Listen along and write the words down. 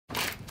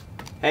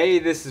Hey,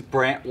 this is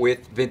Brant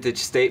with Vintage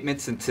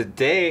Statements, and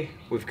today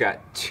we've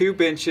got 2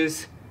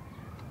 benches,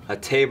 a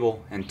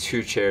table, and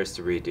 2 chairs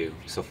to redo,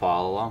 so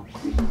follow along.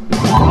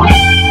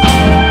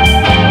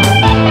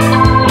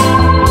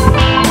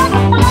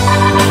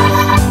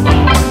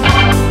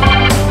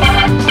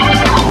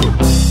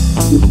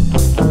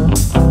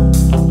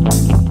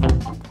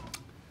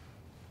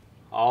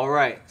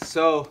 Alright,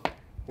 so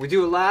we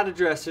do a lot of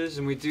dressers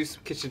and we do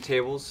some kitchen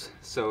tables,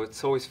 so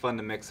it's always fun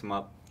to mix them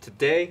up.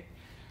 Today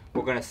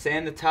we're going to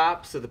sand the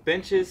tops of the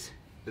benches,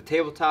 the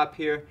tabletop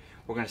here.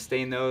 We're going to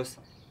stain those,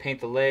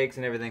 paint the legs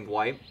and everything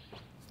white.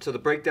 So the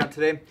breakdown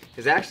today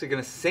is actually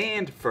going to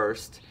sand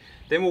first,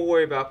 then we'll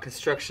worry about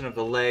construction of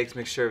the legs,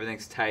 make sure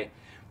everything's tight.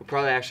 We're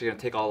probably actually going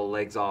to take all the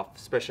legs off,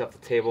 especially off the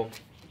table.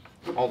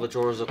 All the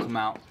drawers will come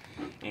out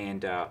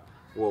and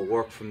we'll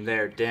work from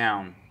there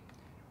down.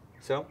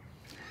 So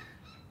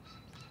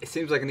it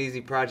seems like an easy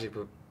project,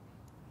 but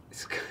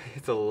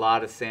it's a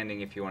lot of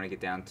sanding if you want to get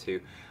down to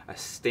a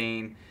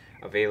stain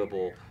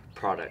available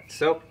product.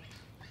 So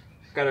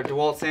got our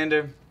DeWalt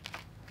sander,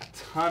 a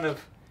ton of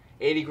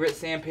 80 grit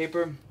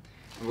sandpaper, and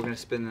we're going to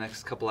spend the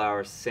next couple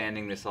hours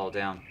sanding this all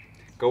down.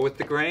 Go with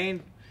the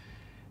grain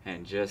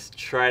and just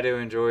try to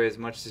enjoy as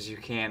much as you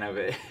can of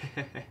it.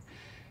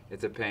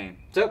 It's a pain.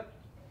 So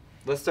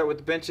let's start with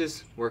the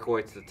benches, work our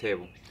way to the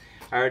table.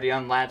 I already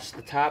unlatched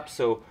the top,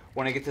 so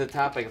when I get to the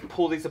top I can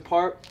pull these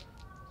apart,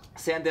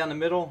 sand down the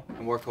middle,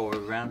 and work all the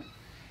way around.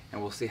 And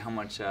we'll see how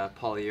much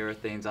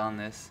polyurethane's on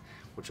this,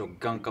 which will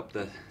gunk up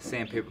the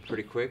sandpaper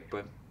pretty quick,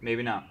 but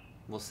maybe not.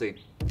 We'll see.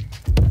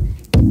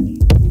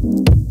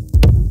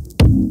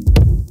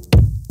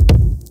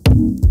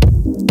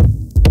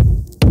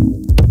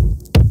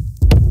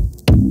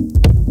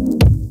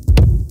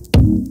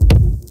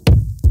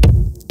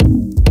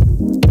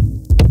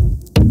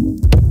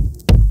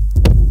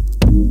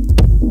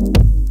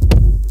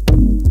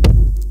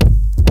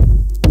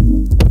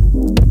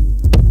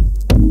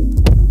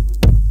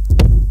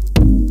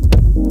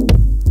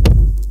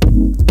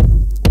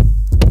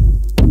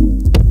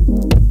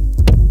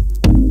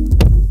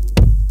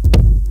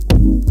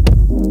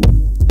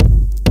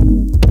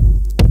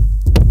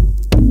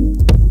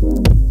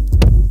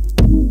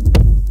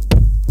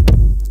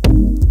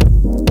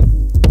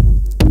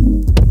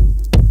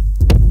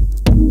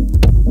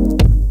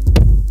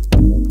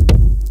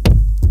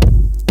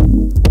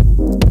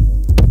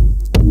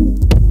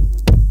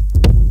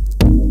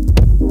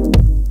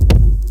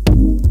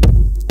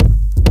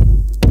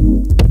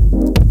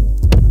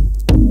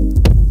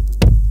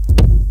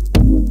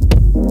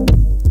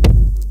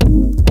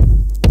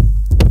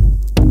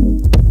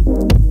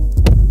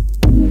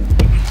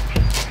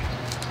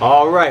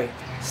 Alright,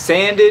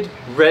 sanded,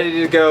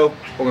 ready to go.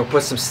 We're going to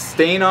put some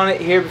stain on it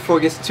here before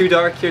it gets too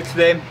dark here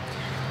today.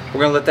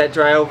 We're going to let that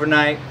dry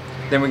overnight.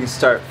 Then we can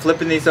start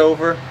flipping these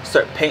over,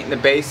 start painting the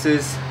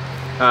bases.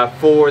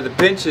 For the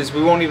benches,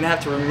 we won't even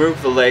have to remove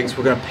the legs.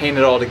 We're going to paint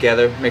it all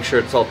together, make sure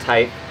it's all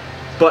tight.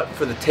 But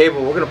for the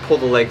table, we're going to pull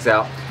the legs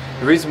out.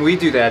 The reason we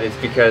do that is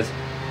because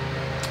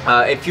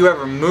if you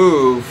ever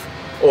move,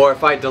 or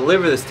if I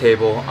deliver this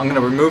table, I'm going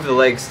to remove the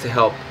legs to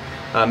help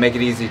make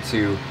it easy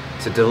to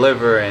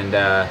deliver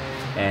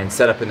and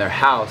set up in their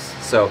house.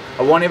 So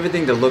I want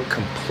everything to look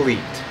complete.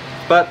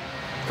 But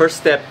first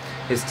step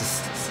is to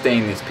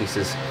stain these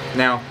pieces.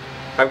 Now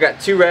I've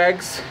got 2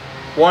 rags.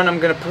 One I'm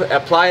going to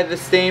apply the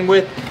stain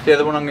with, the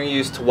other one I'm going to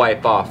use to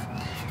wipe off.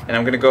 And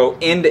I'm going to go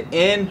end to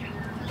end,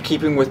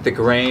 keeping with the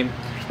grain.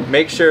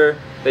 Make sure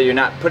that you're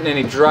not putting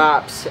any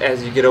drops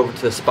as you get over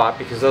to the spot,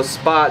 because those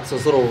spots,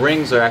 those little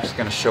rings, are actually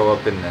going to show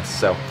up in this.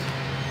 So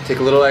take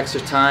a little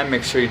extra time,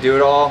 make sure you do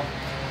it all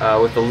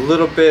with a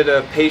little bit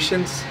of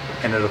patience,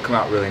 and it'll come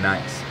out really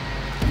nice.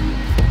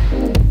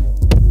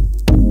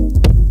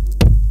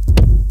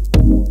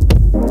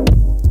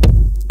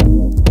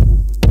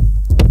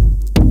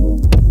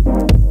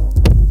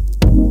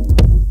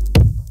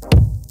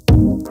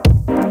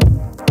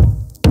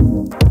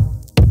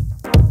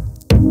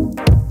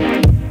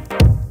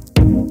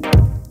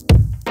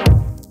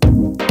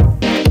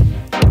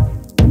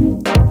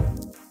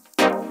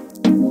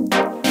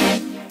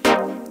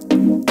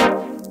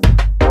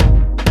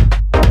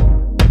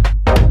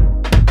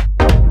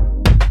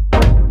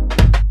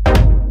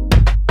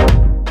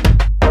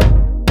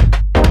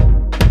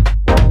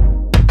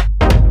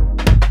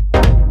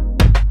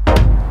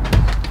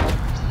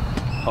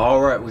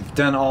 Alright, we've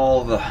done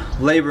all the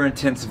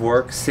labor-intensive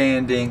work,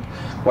 sanding,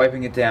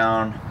 wiping it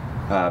down,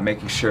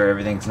 making sure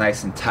everything's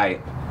nice and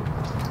tight.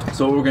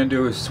 So what we're going to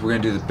do is we're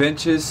going to do the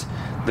benches,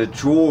 the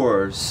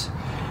drawers,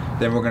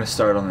 then we're going to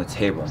start on the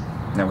table.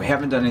 Now we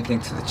haven't done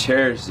anything to the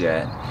chairs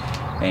yet,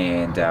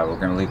 and we're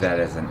going to leave that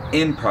as an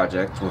end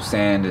project. We'll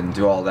sand and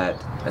do all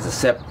that as a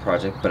separate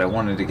project, but I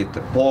wanted to get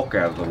the bulk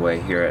out of the way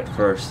here at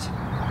first.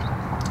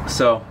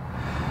 So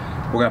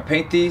we're going to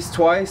paint these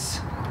twice,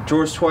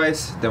 drawers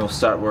twice, then we'll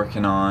start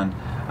working on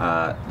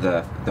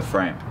the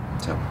frame.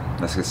 So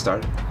let's get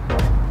started.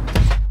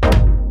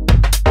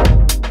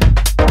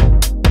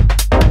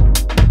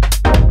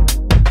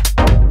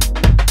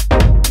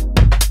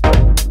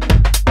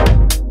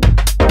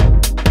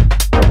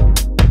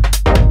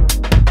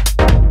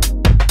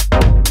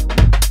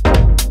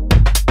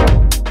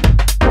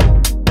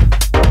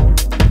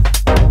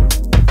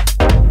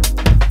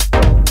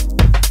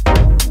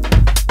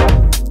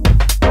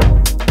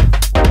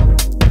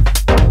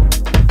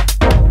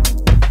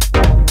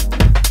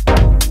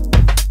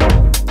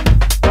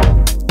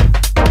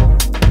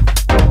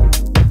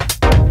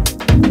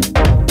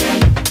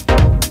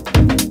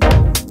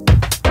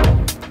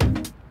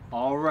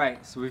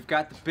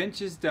 got the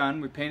benches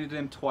done. We painted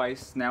them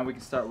twice. Now we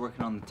can start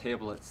working on the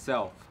table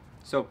itself.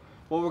 So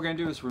what we're going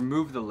to do is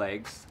remove the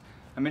legs.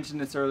 I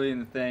mentioned this earlier in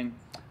the thing,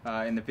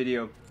 in the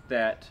video,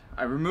 that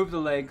I removed the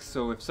legs,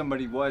 so if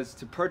somebody was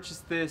to purchase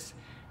this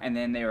and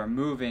then they are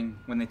moving,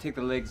 when they take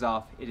the legs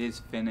off, it is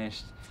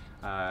finished.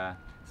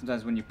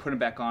 Sometimes when you put them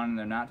back on and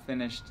they're not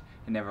finished,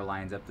 it never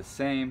lines up the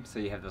same, so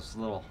you have those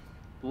little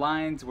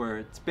lines where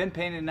it's been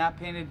painted, not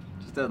painted,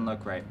 just doesn't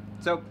look right.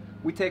 So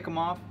we take them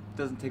off.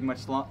 Doesn't take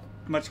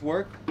much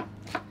work.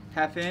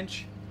 Half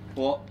inch.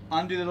 We'll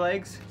undo the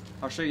legs.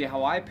 I'll show you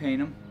how I paint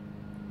them.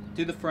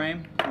 Do the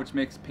frame, which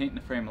makes painting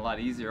the frame a lot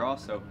easier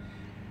also.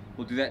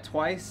 We'll do that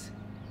twice,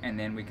 and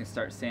then we can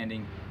start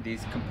sanding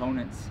these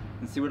components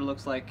and see what it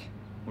looks like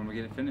when we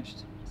get it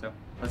finished. So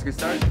let's get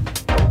started.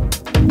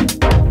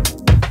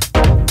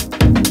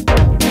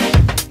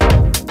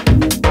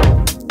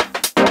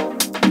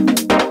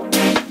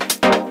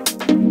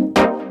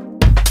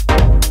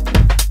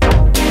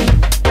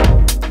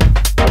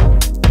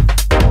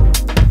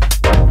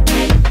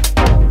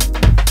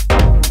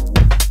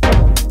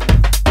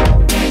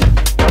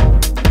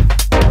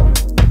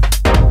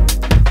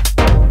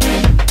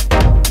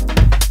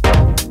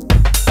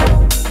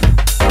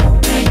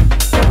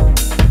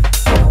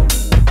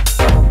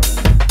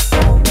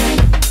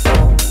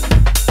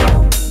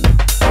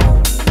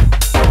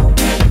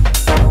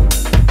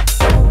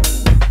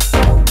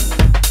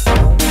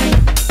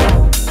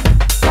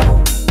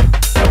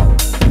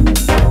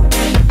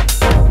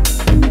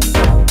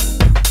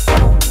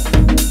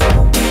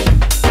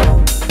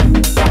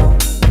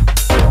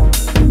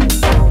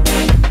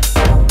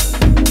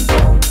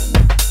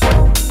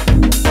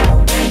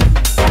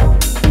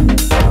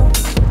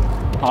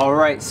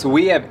 Alright, so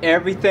we have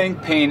everything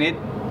painted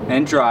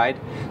and dried.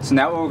 So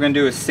now what we're going to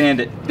do is sand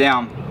it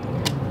down.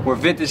 We're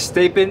vintage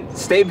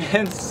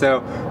statements, so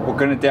we're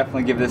going to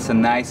definitely give this a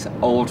nice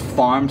old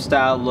farm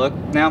style look.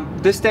 Now,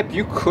 this step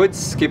you could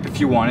skip if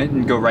you wanted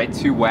and go right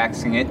to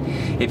waxing it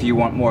if you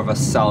want more of a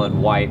solid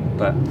white,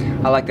 but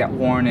I like that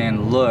worn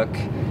in look,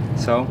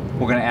 so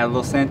we're going to add a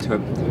little sand to it.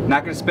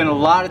 Not going to spend a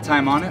lot of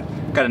time on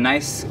it. Got a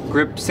nice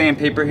grip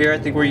sandpaper here. I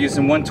think we're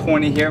using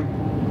 120 here.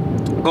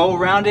 Go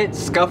around it,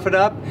 scuff it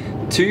up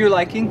to your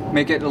liking,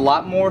 make it a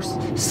lot more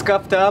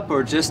scuffed up,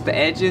 or just the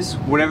edges,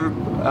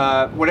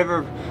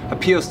 whatever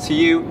appeals to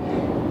you,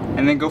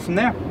 and then go from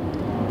there.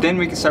 Then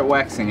we can start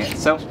waxing it.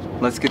 So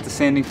let's get the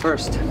sanding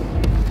first.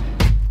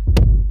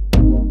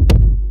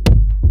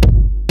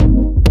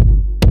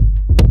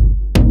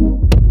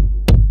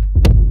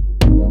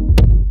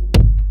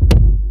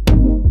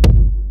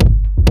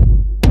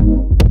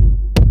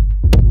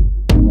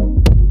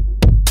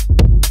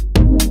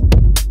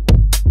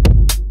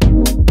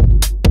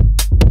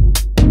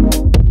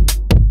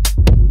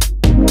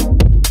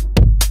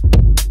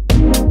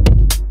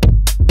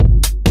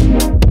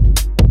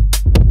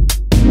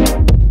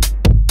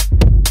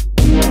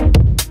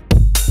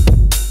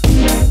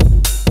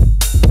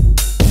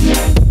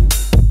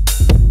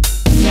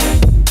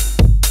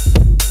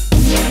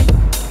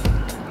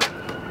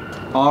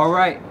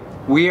 Alright,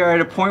 we are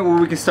at a point where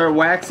we can start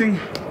waxing.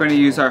 We're going to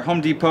use our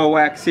Home Depot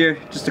wax here,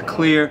 just a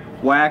clear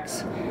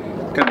wax.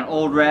 Got an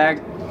old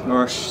rag,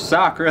 or a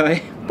sock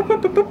really.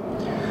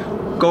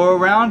 Go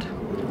around,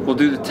 we'll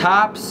do the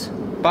tops,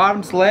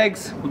 bottoms,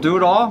 legs, we'll do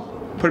it all,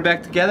 put it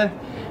back together,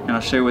 and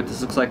I'll show you what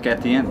this looks like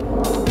at the end.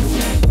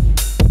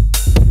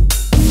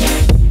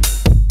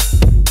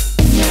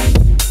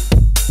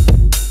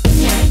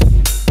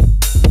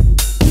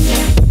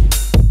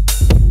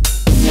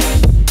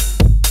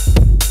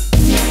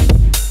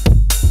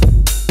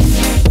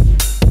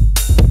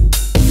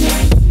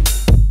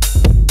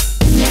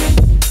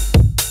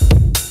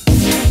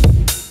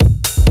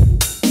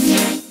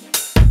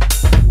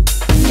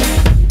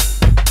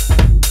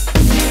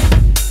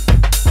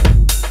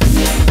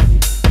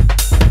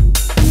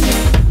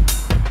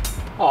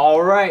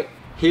 Alright,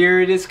 here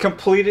it is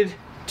completed.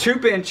 2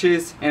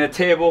 benches and a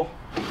table,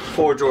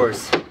 4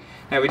 drawers.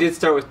 Now we did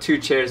start with 2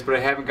 chairs, but I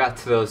haven't got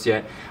to those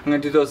yet. I'm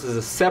going to do those as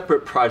a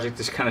separate project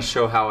to kind of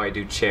show how I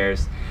do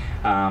chairs.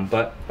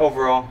 But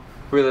overall,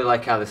 really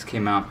like how this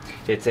came out.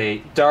 It's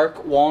a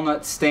dark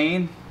walnut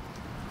stain,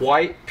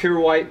 white, pure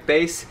white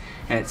base,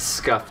 and it's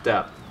scuffed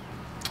up.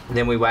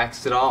 Then we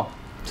waxed it all.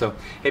 So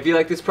if you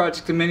like this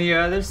project and many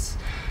others,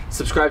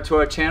 subscribe to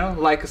our channel,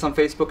 like us on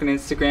Facebook and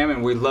Instagram,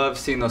 and we love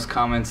seeing those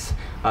comments.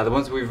 The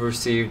ones we've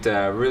received,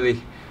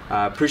 really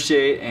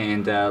appreciate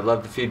and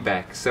love the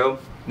feedback. So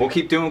we'll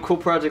keep doing cool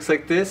projects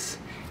like this,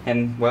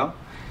 and well,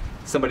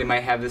 somebody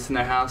might have this in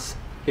their house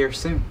here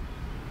soon.